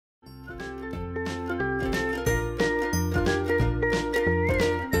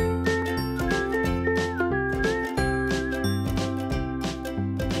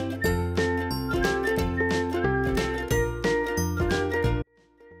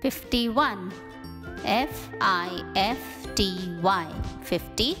51. F-I-F-T-Y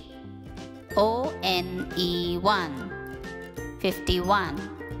 50. O-N-E-1 51.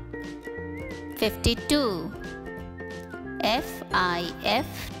 52. F-I-F-T-Y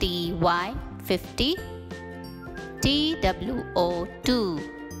 50. T-W-O-2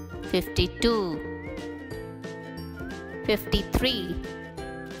 52. 53.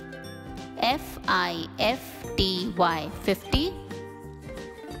 F-I-F-T-Y 50.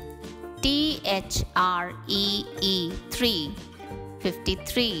 T-H-R-E-E 3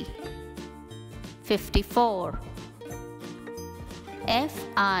 53. 54.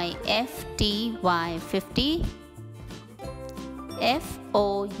 F-I-F-T-Y 50.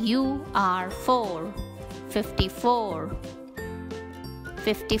 F-O-U-R 4 54.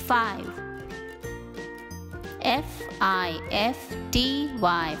 55. F-I-F-T-Y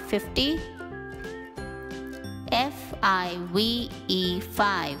 50. F-I-V-E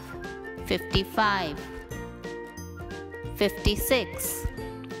 5 55. 56.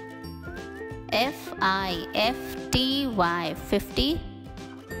 F-I-F-T-Y 50.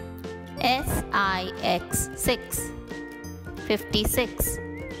 S-I-X 6 56.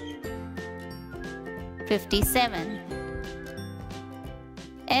 57.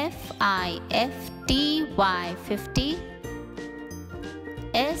 F-I-F-T-Y 50.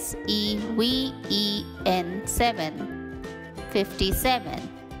 S-E-V-E-N 7 57.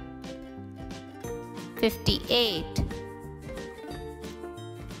 58.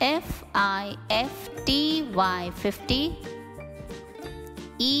 F-I-F-T-Y 50.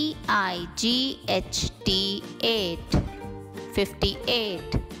 E-I-G-H-T 8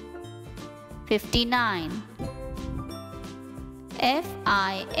 58. 59. F-I-F-T-Y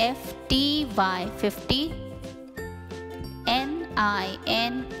 50.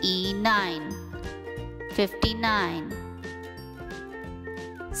 N-I-N-E 9 59.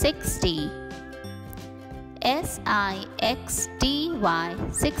 60. S-I-X-T-Y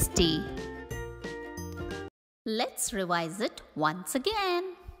 60. Let's revise it once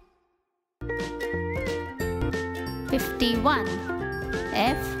again. 51.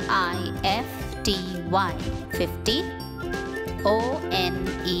 F-I-F-T-Y 50.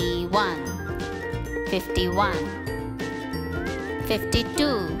 O-N-E-1 51.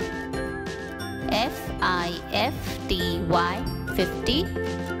 52. F-I-F-T-Y 50.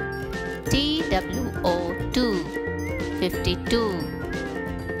 T-W-O-2 52.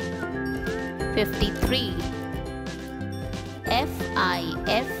 53.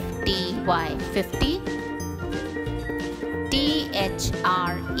 F-I-F-T-Y 50.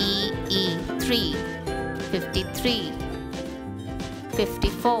 T-H-R-E-E 3 53.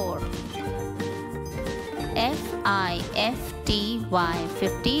 54. F-I-F-T-Y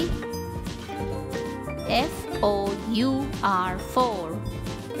 50. F-O-U-R 4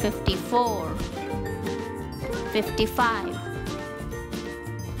 54. 55.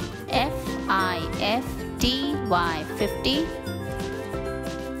 F-I-F-T-Y 50.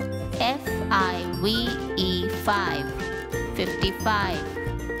 F-I-V-E 5 55.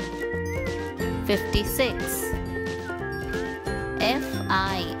 56.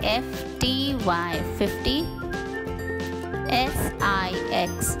 F-I-F-T-Y 50.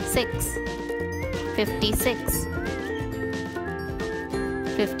 S-I-X 6 56.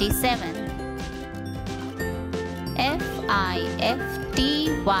 57. F-I-F-T-Y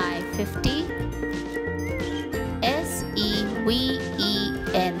 50. S-E-V-E-N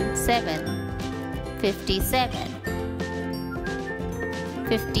 7 57.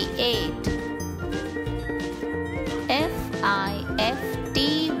 58. F-I-F-T-Y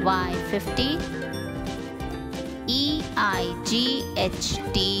 50.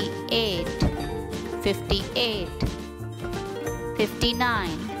 E-I-G-H-T 8 58. 59.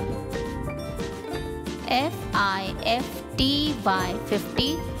 F-I-F-T-Y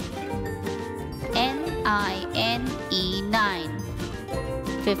 50. N-I-N-E 9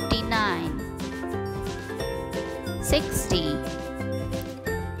 59. 60.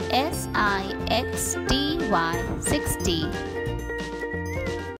 S-I-X-T-Y 60.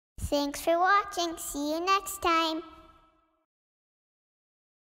 Thanks for watching. See you next time.